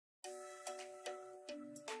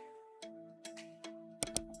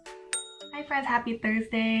Hi friends, happy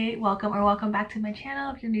Thursday. Welcome back to my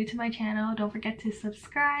channel. If you're new to my channel, don't forget to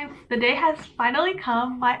subscribe. The day has finally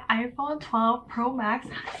come. My iPhone 12 Pro Max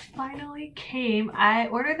has finally came. I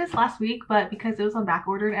ordered this last week, but because it was on back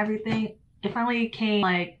order and everything, it finally came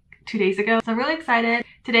like 2 days ago. So I'm really excited.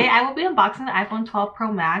 Today I will be unboxing the iPhone 12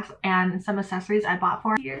 Pro Max and some accessories I bought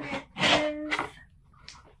for it. Here it is.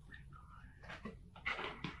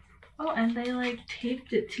 Oh, and they like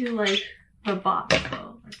taped it to like the box.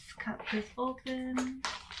 So let's cut this open.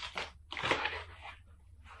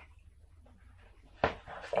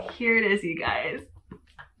 Here it is, you guys.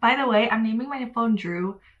 By the way, I'm naming my phone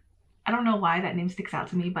Drew. I don't know why that name sticks out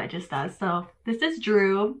to me, but it just does. So this is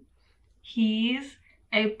Drew. He's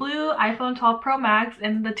a blue iPhone 12 Pro Max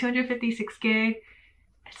in the 256 gig.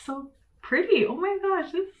 It's so pretty. Oh my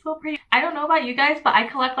gosh, this is so pretty. I don't know about you guys, but I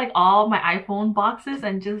collect like all my iPhone boxes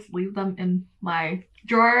and just leave them in my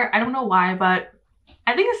drawer. I don't know why, but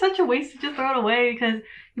I think it's such a waste to just throw it away because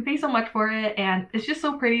you pay so much for it and it's just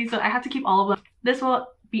so pretty, so I have to keep all of them. This will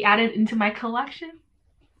be added into my collection.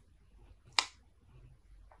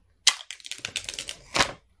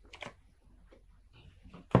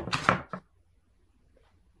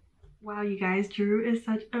 Wow, you guys, Drew is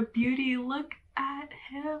such a beauty. Look at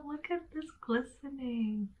him. Look at this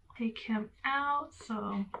glistening. Take him out.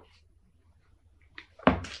 So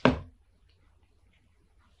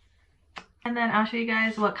and then I'll show you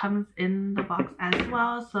guys what comes in the box as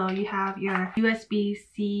well. So you have your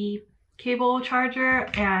USB-C cable charger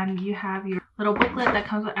and you have your little booklet that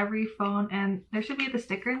comes with every phone, and there should be the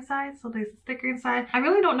sticker inside. So there's a sticker inside. I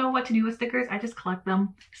really don't know what to do with stickers. I just collect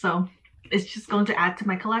them. So it's just going to add to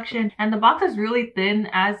my collection. And the box is really thin,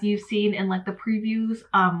 as you've seen in like the previews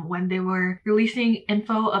when they were releasing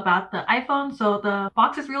info about the iPhone. So the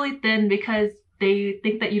box is really thin because they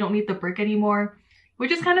think that you don't need the brick anymore,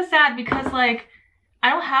 which is kind of sad because like I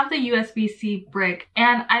don't have the USB-C brick,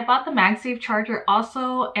 and I bought the Magsafe charger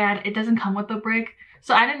also and it doesn't come with the brick.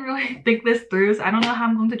 So I didn't really think this through. So I don't know how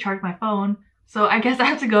I'm going to charge my phone. So I guess I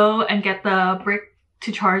have to go and get the brick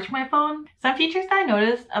to charge my phone. Some features that I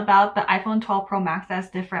noticed about the iPhone 12 Pro Max that's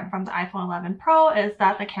different from the iPhone 11 Pro is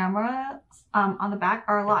that the cameras on the back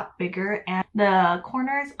are a lot bigger, and the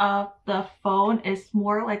corners of the phone is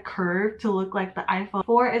more like curved to look like the iPhone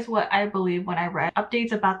 4 is what I believe when I read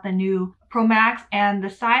updates about the new Pro Max. And the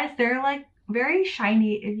sides, they're like very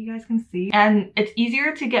shiny, if you guys can see, and it's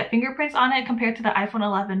easier to get fingerprints on it compared to the iPhone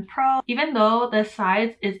 11 Pro. Even though the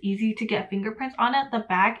sides is easy to get fingerprints on it, the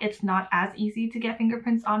back it's not as easy to get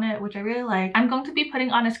fingerprints on it, which I really like. I'm going to be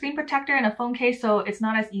putting on a screen protector and a phone case, so it's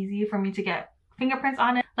not as easy for me to get fingerprints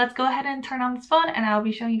on it. Let's go ahead and turn on this phone and I'll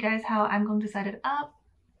be showing you guys how I'm going to set it up.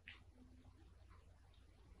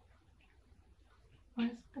 What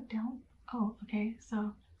is the down? Oh, okay,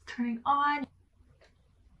 so it's turning on.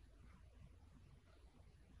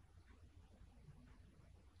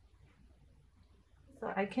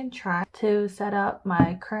 So I can try to set up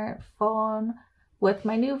my current phone with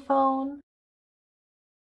my new phone.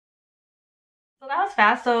 So that was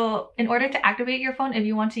fast. So in order to activate your phone, if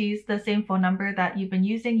you want to use the same phone number that you've been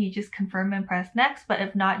using, you just confirm and press next. But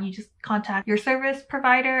if not, you just contact your service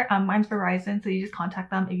provider. Mine's Verizon, so you just contact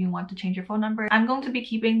them if you want to change your phone number. I'm going to be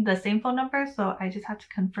keeping the same phone number, so I just have to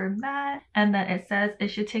confirm that. And then it says it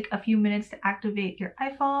should take a few minutes to activate your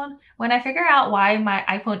iPhone. When I figure out why my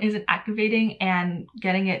iPhone isn't activating and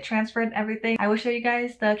getting it transferred and everything, I will show you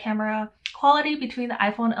guys the camera quality between the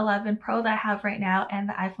iPhone 11 Pro that I have right now and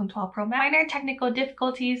the iPhone 12 Pro Max. Minor technical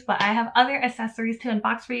difficulties, but I have other accessories to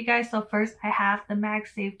unbox for you guys. So first I have the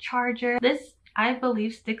Magsafe charger. This I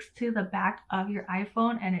believe sticks to the back of your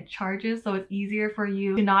iPhone and it charges, so it's easier for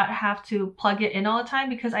you to not have to plug it in all the time,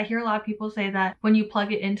 because I hear a lot of people say that when you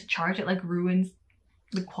plug it in to charge, it like ruins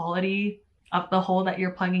the quality of the hole that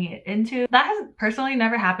you're plugging it into. That has personally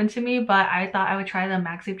never happened to me, but I thought I would try the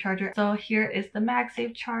Magsafe charger. So here is the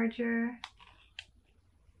Magsafe charger.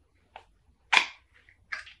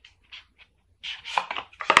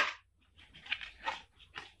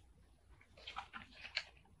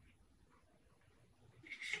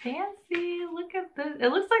 Fancy, look at this. It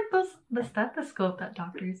looks like the stethoscope that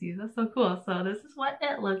doctors use. That's so cool. So this is what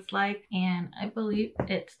it looks like, and I believe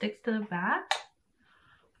it sticks to the back.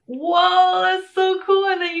 Whoa, that's so cool.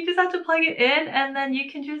 And then you just have to plug it in and then you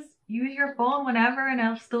can just use your phone whenever and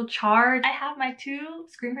it'll still charge. I have my two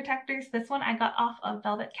screen protectors. This one I got off of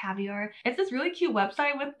Velvet Caviar. It's this really cute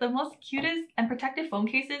website with the most cutest and protective phone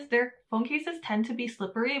cases. Their phone cases tend to be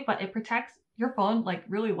slippery, but it protects your phone like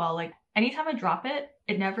really well. Like anytime I drop it,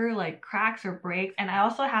 it never like cracks or breaks. And I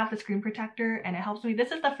also have the screen protector and it helps me.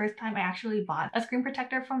 This is the first time I actually bought a screen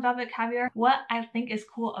protector from Velvet Caviar. What I think is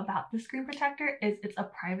cool about the screen protector is it's a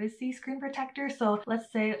privacy screen protector. So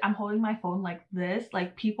let's say I'm holding my phone like this,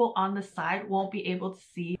 like people on the side won't be able to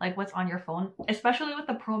see like what's on your phone. Especially with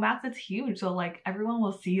the Pro Max, it's huge. So like everyone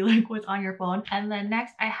will see like what's on your phone. And then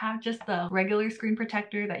next I have just the regular screen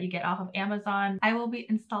protector that you get off of Amazon. I will be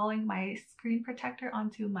installing my screen protector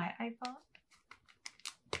onto my iPhone.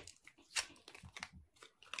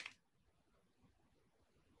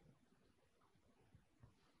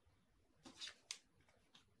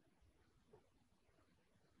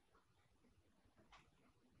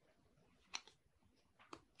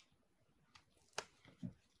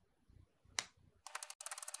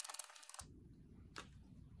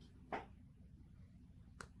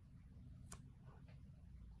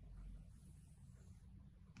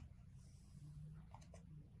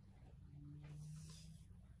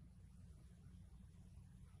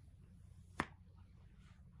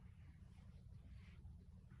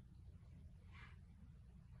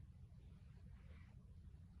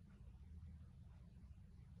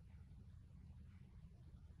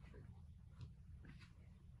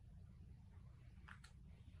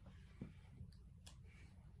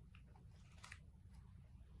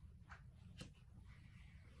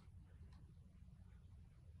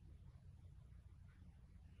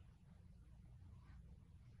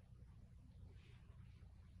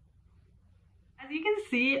 As you can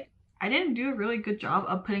see, I didn't do a really good job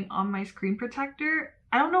of putting on my screen protector.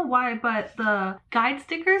 I don't know why, but the guide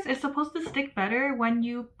stickers is supposed to stick better when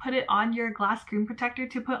you put it on your glass screen protector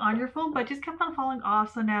to put on your phone, but it just kept on falling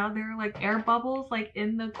off. So now there are like air bubbles like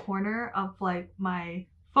in the corner of like my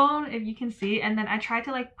phone, if you can see. And then I tried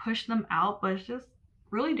to like push them out, but it's just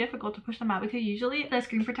really difficult to push them out because usually the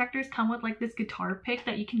screen protectors come with like this guitar pick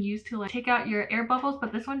that you can use to like take out your air bubbles,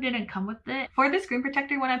 but this one didn't come with it. For the screen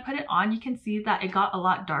protector, when I put it on, you can see that it got a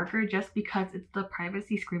lot darker just because it's the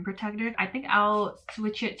privacy screen protector. I think I'll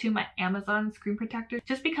switch it to my Amazon screen protector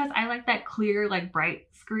just because I like that clear like bright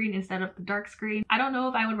screen instead of the dark screen. I don't know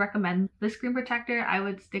if I would recommend the screen protector. I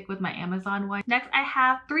would stick with my Amazon one. Next, I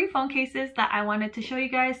have 3 phone cases that I wanted to show you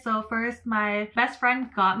guys. So first, my best friend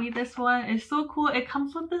got me this one. It's so cool. It comes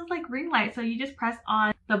with this like ring light, so you just press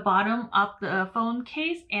on the bottom of the phone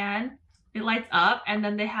case and it lights up, and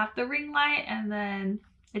then they have the ring light and then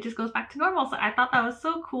it just goes back to normal. So I thought that was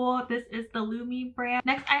so cool. This is the Lumi brand.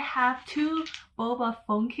 Next, I have 2 Boba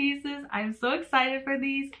phone cases. I'm so excited for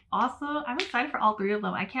these. Also, I'm excited for all 3 of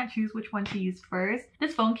them. I can't choose which one to use first.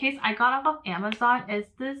 This phone case I got off of Amazon is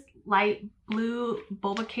this light blue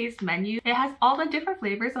Boba case menu. It has all the different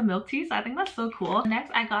flavors of milk tea, so I think that's so cool.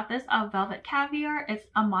 Next, I got this of Velvet Caviar. It's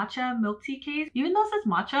a matcha milk tea case. Even though it says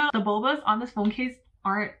matcha, the bobas on this phone case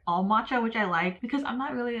aren't all matcha, which I like because I'm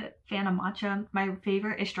not really a fan of matcha. My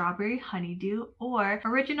favorite is strawberry, honeydew, or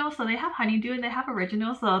original. So they have honeydew and they have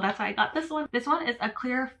original, so that's why I got this one. This one is a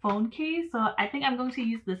clear phone case, so I think I'm going to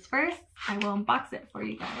use this first. I will unbox it for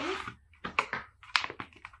you guys.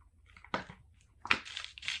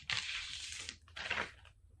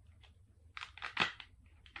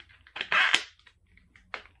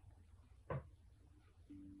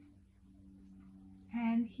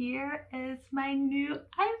 And here is my new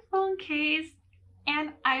iPhone case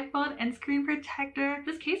and iPhone and screen protector.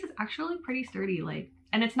 This case is actually pretty sturdy,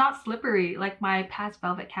 and it's not slippery like my past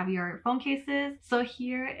Velvet Caviar phone cases. So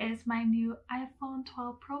here is my new iPhone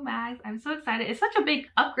 12 Pro Max. I'm so excited. It's such a big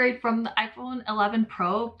upgrade from the iPhone 11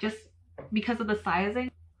 Pro just because of the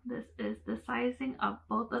sizing. This is the sizing of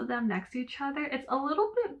both of them next to each other. It's a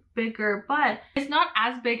little bit bigger, but it's not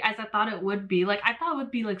as big as I thought it would be. Like, I thought it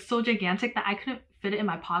would be like so gigantic that I couldn't fit it in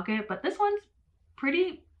my pocket, but this one's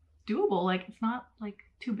pretty doable. Like, it's not like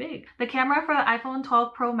too big. The camera for the iPhone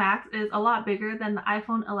 12 Pro Max is a lot bigger than the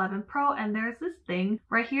iPhone 11 Pro, and there's this thing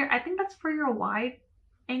right here. I think that's for your wide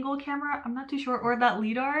angle camera, I'm not too sure, or that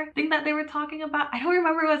LiDAR thing that they were talking about. I don't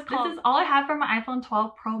remember what it's called. This is all I have for my iPhone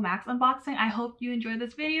 12 Pro Max unboxing. I hope you enjoyed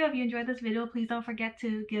this video. If you enjoyed this video, please don't forget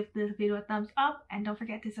to give this video a thumbs up and don't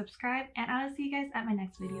forget to subscribe, and I'll see you guys at my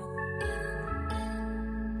next video.